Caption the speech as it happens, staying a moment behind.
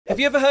Have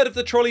you ever heard of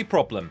the trolley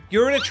problem?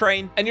 You're in a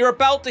train and you're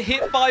about to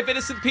hit 5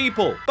 innocent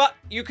people, but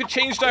you could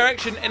change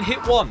direction and hit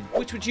 1.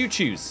 Which would you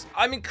choose?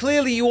 I mean,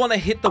 clearly you want to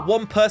hit the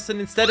 1 person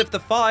instead of the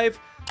 5.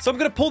 So I'm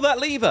going to pull that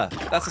lever.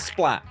 That's a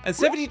splat. And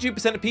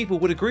 72% of people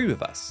would agree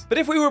with us. But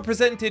if we were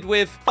presented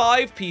with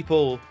 5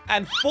 people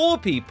and 4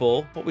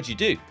 people, what would you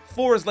do?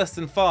 4 is less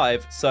than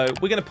 5, so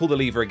we're going to pull the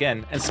lever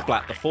again and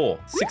splat the 4.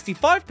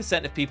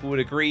 65% of people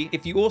would agree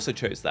if you also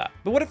chose that.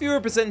 But what if you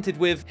were presented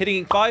with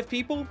hitting 5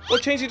 people or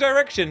changing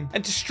direction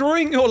and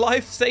destroying your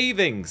life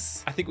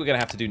savings? I think we're going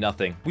to have to do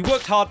nothing. We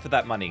worked hard for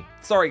that money.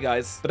 Sorry,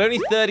 guys, but only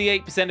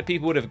 38% of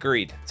people would have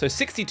agreed. So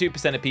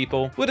 62% of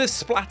people would have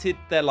splatted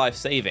their life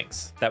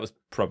savings. That was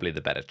probably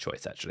the better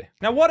choice, actually.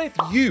 Now, what if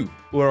you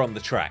were on the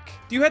track?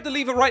 You had the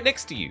lever right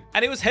next to you,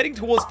 and it was heading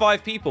towards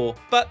 5 people,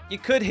 but you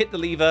could hit the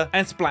lever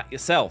and splat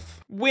yourself.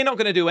 We're not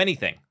going to do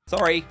anything.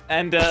 Sorry.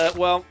 And,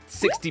 well,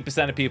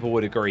 60% of people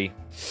would agree.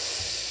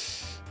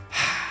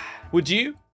 Would you?